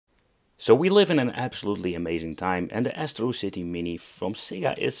So we live in an absolutely amazing time, and the Astro City Mini from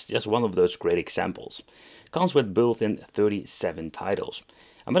Sega is just one of those great examples. Comes with built-in 37 titles.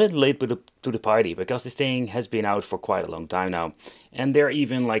 I'm a little late to the party because this thing has been out for quite a long time now, and they're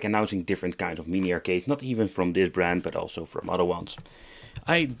even like announcing different kinds of mini arcades, not even from this brand but also from other ones.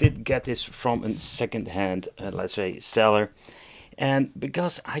 I did get this from a second-hand, let's say, seller. And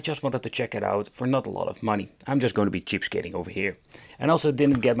because I just wanted to check it out for not a lot of money, I'm just going to be cheapskating over here. And also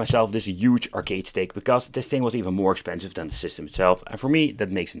didn't get myself this huge arcade stick because this thing was even more expensive than the system itself. And for me,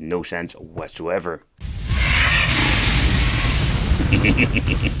 that makes no sense whatsoever.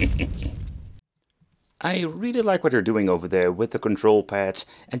 I really like what they're doing over there with the control pads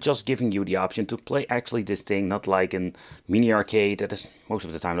and just giving you the option to play actually this thing, not like a mini arcade that is most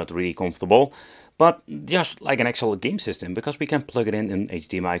of the time not really comfortable, but just like an actual game system, because we can plug it in an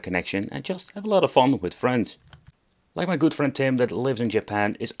HDMI connection and just have a lot of fun with friends. Like my good friend Tim that lives in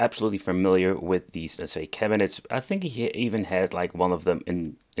Japan is absolutely familiar with these, let's say, cabinets. I think he even had like one of them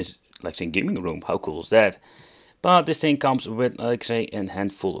in his, like, say, gaming room. How cool is that? But this thing comes with, like, say, a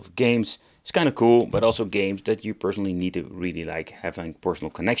handful of games. It's kind of cool, but also games that you personally need to really like having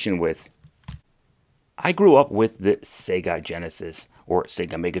personal connection with. I grew up with the Sega Genesis, or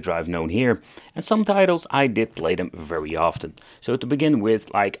Sega Mega Drive known here, and some titles I did play them very often. So to begin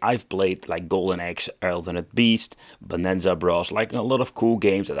with, like, I've played like Golden Axe, Alternate Beast, Bonanza Bros, like a lot of cool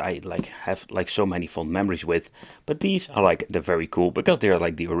games that I like have like so many fond memories with. But these are like they're very cool because they are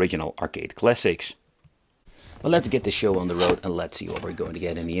like the original arcade classics. Well, let's get the show on the road and let's see what we're going to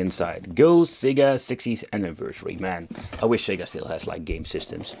get in the inside. Go Sega 60th anniversary, man. I wish Sega still has like game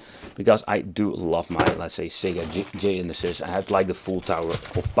systems, because I do love my, let's say, Sega Genesis. I have like the full tower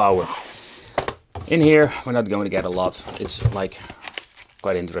of power. In here, we're not going to get a lot. It's like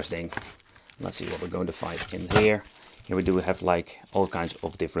quite interesting. Let's see what we're going to find in here. Here we do have like all kinds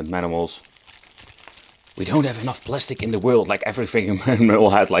of different manuals. We don't have enough plastic in the world. Like everything manual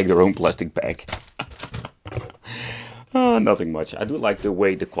had like their own plastic bag. Nothing much. I do like the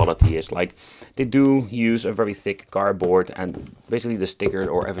way the quality is. Like, they do use a very thick cardboard, and basically the sticker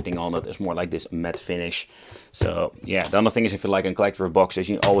or everything on it is more like this matte finish. So yeah, the other thing is, if you like a collector of boxes,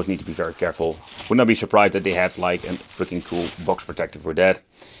 you always need to be very careful. Would not be surprised that they have like a freaking cool box protector for that.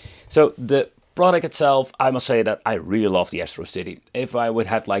 So the product itself, I must say that I really love the Astro City. If I would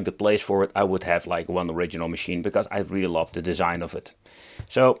have like the place for it, I would have like one original machine, because I really love the design of it.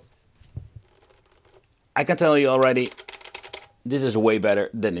 So I can tell you already, this is way better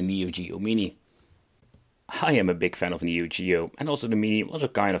than the Neo Geo Mini. I am a big fan of Neo Geo, and also the Mini was a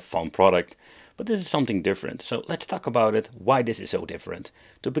kind of fun product, but this is something different. So let's talk about it, why this is so different.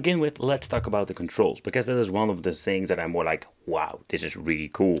 To begin with, let's talk about the controls, because that is one of the things that I'm more like, wow, this is really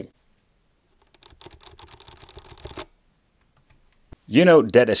cool. You know,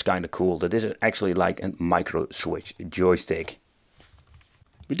 that is kind of cool, that this is actually like a micro switch joystick.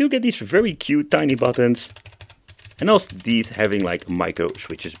 We do get these very cute tiny buttons, and also these having like micro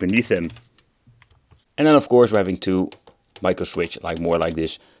switches beneath them. And then of course we're having two micro switch, like more like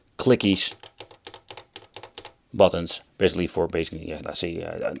this clickies buttons, basically for yeah, let's say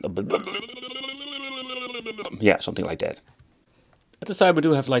yeah, something like that. At the side we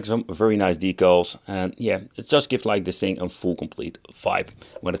do have like some very nice decals, and yeah, it just gives like this thing a full complete vibe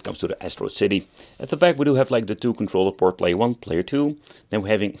when it comes to the Astro City. At the back we do have like the two controller port, player 1, player 2. Then we're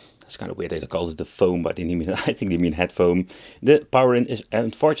having, it's kind of weird that they call it the foam, but I think they mean head foam. The power in is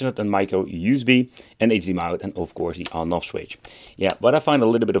unfortunate and micro USB and HDMI out, and of course the on off switch. Yeah, but I find a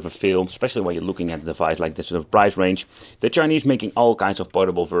little bit of a fail, especially when you're looking at the device like this sort of price range. The Chinese making all kinds of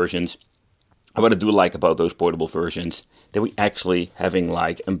portable versions. And what I do like about those portable versions, that we actually having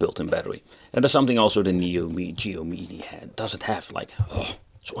like a built-in battery. And that's something also the Neo Geo Mini doesn't have, like, oh,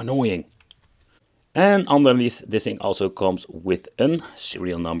 so annoying. And underneath this thing also comes with a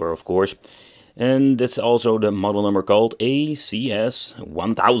serial number, of course. And that's also the model number called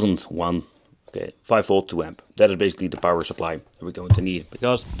ACS1001. Okay, 5 volt 2 amp. That is basically the power supply that we're going to need,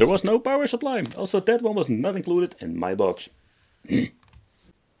 because there was no power supply. Also, that one was not included in my box.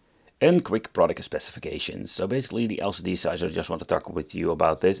 And quick product specifications. So basically the LCD size, I just want to talk with you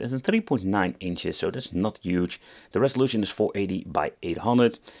about this, is 3.9 inches, so that's not huge. The resolution is 480 by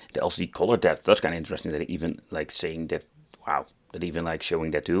 800. The LCD color depth, that's kind of interesting that they even like saying that, wow, that even like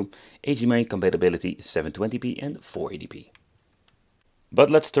showing that too. HDMI compatibility 720p and 480p. But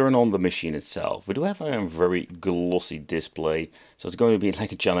let's turn on the machine itself. We do have a very glossy display, so it's going to be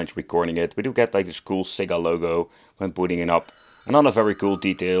like a challenge recording it. We do get like this cool Sega logo when putting it up. Another very cool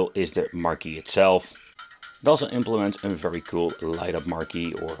detail is the marquee itself. It also implements a very cool light up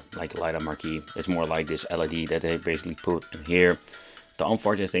marquee, or like light up marquee. It's more like this LED that they basically put in here. The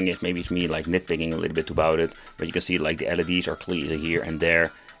unfortunate thing is, maybe it's me like nitpicking a little bit about it, but you can see like the LEDs are clearly here and there,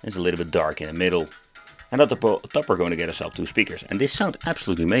 and it's a little bit dark in the middle. And at the top we're going to get ourselves 2 speakers, and they sound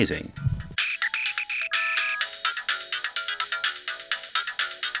absolutely amazing.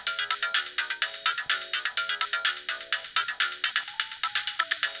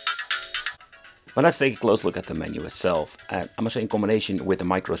 But let's take a close look at the menu itself. And I must say, in combination with the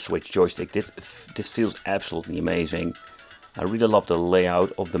micro switch joystick, this feels absolutely amazing. I really love the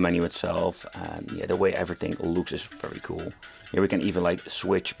layout of the menu itself, and yeah, the way everything looks is very cool. Here we can even like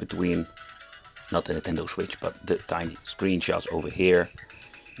switch between, not the Nintendo Switch, but the tiny screenshots over here.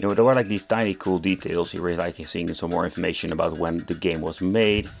 You know, there are like these tiny cool details. Here we're like seeing some more information about when the game was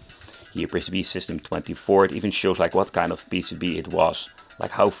made. Here PCB system 24, it even shows like what kind of PCB it was.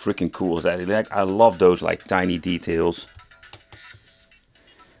 Like how freaking cool is that? Like, I love those like tiny details.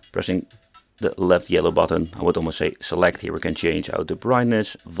 Pressing the left yellow button, I would almost say select. Here we can change out the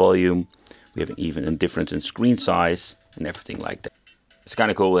brightness, volume. We have even a difference in screen size and everything like that. It's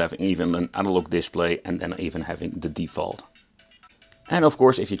kind of cool having even an analog display and then even having the default. And of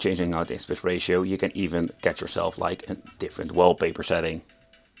course, if you're changing out the aspect ratio, you can even get yourself like a different wallpaper setting.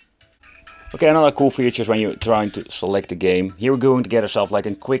 Okay, another cool feature is when you're trying to select the game. Here we're going to get ourselves like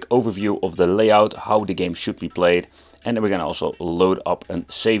a quick overview of the layout, how the game should be played. And then we're gonna also load up and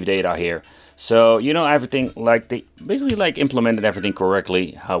save data here. So, you know, everything like they basically like implemented everything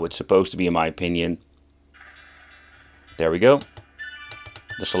correctly, how it's supposed to be in my opinion. There we go.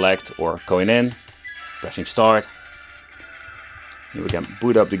 The select or going in, pressing start. Here we can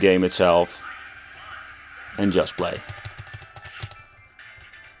boot up the game itself and just play.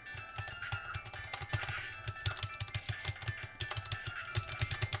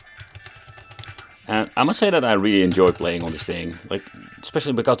 And I must say that I really enjoy playing on this thing, like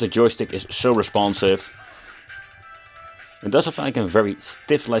especially because the joystick is so responsive. It doesn't feel like a very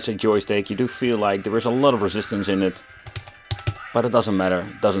stiff, let's say, joystick. You do feel like there is a lot of resistance in it, but it doesn't matter,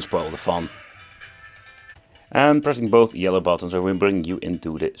 it doesn't spoil the fun. And pressing both yellow buttons will bring you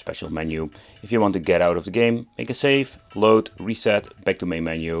into the special menu. If you want to get out of the game, make a save, load, reset, back to main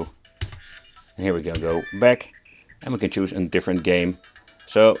menu. And here we can go back, and we can choose a different game.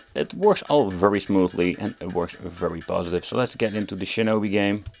 So it works all very smoothly and it works very positive. So let's get into the Shinobi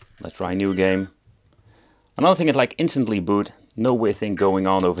game. Let's try a new game. Another thing is like instantly boot. No weird thing going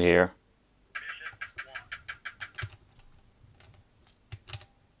on over here.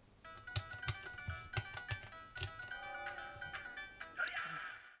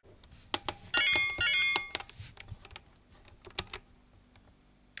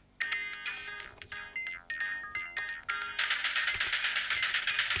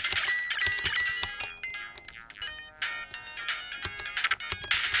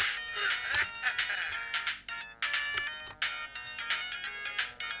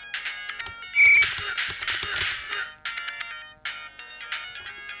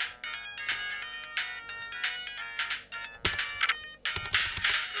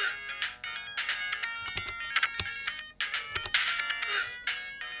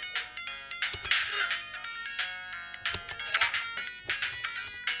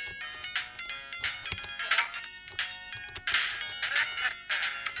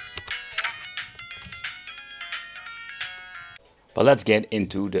 But let's get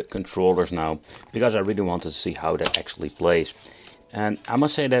into the controllers now, because I really wanted to see how that actually plays. And I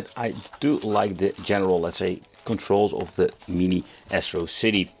must say that I do like the general, let's say, controls of the mini Astro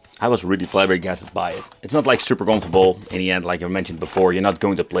City. I was really flabbergasted by it. It's not like super comfortable in the end, like I mentioned before. You're not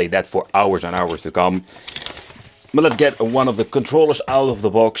going to play that for hours and hours to come. But let's get one of the controllers out of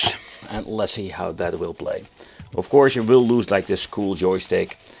the box and let's see how that will play. Of course, you will lose like this cool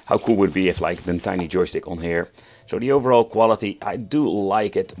joystick. How cool would it be if like the tiny joystick on here. So the overall quality, I do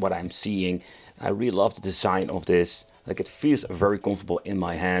like it, what I'm seeing. I really love the design of this. Like, it feels very comfortable in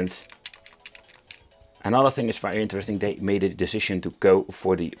my hands. Another thing is very interesting, they made a decision to go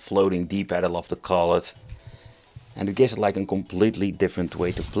for the floating D-pad, I love to call it. And it gives it like a completely different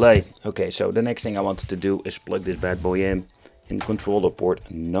way to play. Okay, so the next thing I wanted to do is plug this bad boy in controller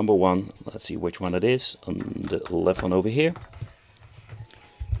port number 1. Let's see which one it is, on the left one over here.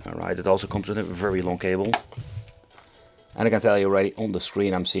 Alright, it also comes with a very long cable. And I can tell you already on the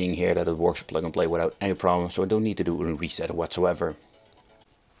screen I'm seeing here that it works plug and play without any problem, so I don't need to do a reset whatsoever.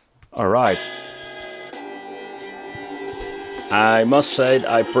 Alright. I must say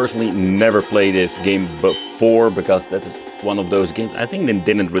I personally never played this game before, because that is one of those games I think they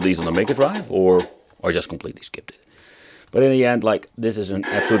didn't release on the Mega Drive, or just completely skipped it. But in the end, like, this is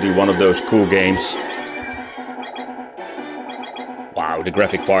absolutely one of those cool games. Wow, the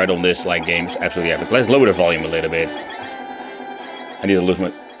graphic part on this like game is absolutely epic. Let's lower the volume a little bit. I need to lose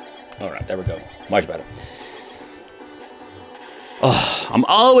my... Alright, there we go. Much better. Oh, I'm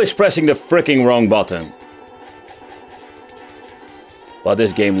always pressing the freaking wrong button. But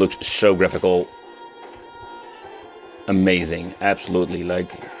this game looks so graphical. Amazing. Absolutely.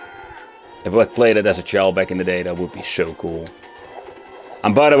 Like, if I played it as a child back in the day, that would be so cool.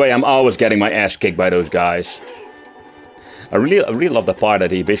 And by the way, I'm always getting my ass kicked by those guys. I really love the part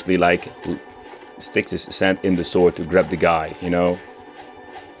that he basically like sticks his hand in the sword to grab the guy, you know?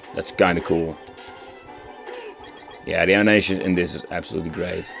 That's kind of cool. Yeah, the animation in this is absolutely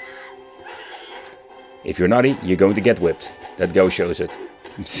great. If you're naughty, you're going to get whipped. That go shows it.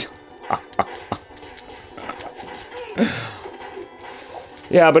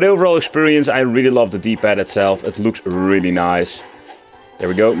 Yeah, but overall experience, I really love the D-pad itself. It looks really nice. There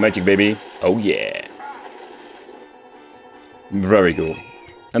we go, magic baby. Oh yeah. Very cool.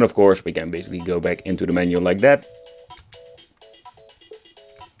 And of course, we can basically go back into the menu like that.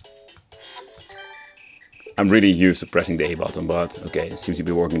 I'm really used to pressing the A button, but okay, it seems to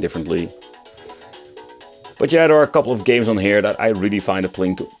be working differently. But yeah, there are a couple of games on here that I really find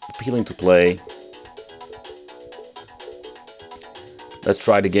appealing to play. Let's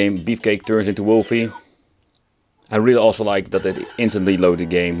try the game Beefcake Turns into Wolfie. I really also like that it instantly load the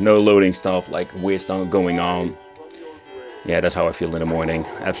game. No loading stuff, like weird stuff going on. Yeah, that's how I feel in the morning.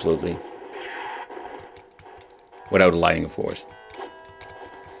 Absolutely. Without lying, of course.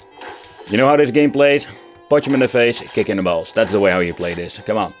 You know how this game plays? Punch him in the face, kick in the balls. That's the way how you play this.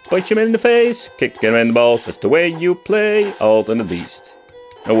 Come on. Punch him in the face, kick him in the balls. That's the way you play Alternate Beast.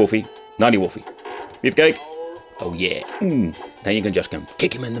 No Wolfie. Naughty Wolfie. Beefcake. Oh yeah. Then you can just come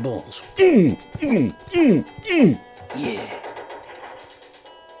kick him in the balls. Yeah.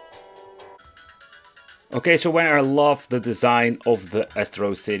 Okay, so where I love the design of the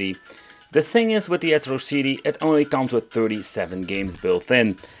Astro City. The thing is, with the Astro City, it only comes with 37 games built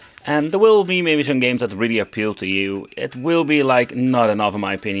in. And there will be maybe some games that really appeal to you. It will be like not enough in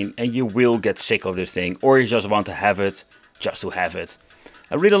my opinion, and you will get sick of this thing, or you just want to have it just to have it.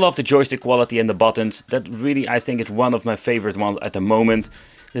 I really love the joystick quality and the buttons. That really, I think, is one of my favorite ones at the moment.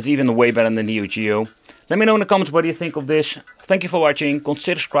 It's even way better than the Neo Geo. Let me know in the comments what you think of this. Thank you for watching.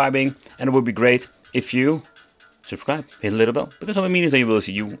 Consider subscribing, and it would be great if you subscribe, hit the little bell, because I'm meaning that we will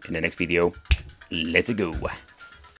see you in the next video. Let's go.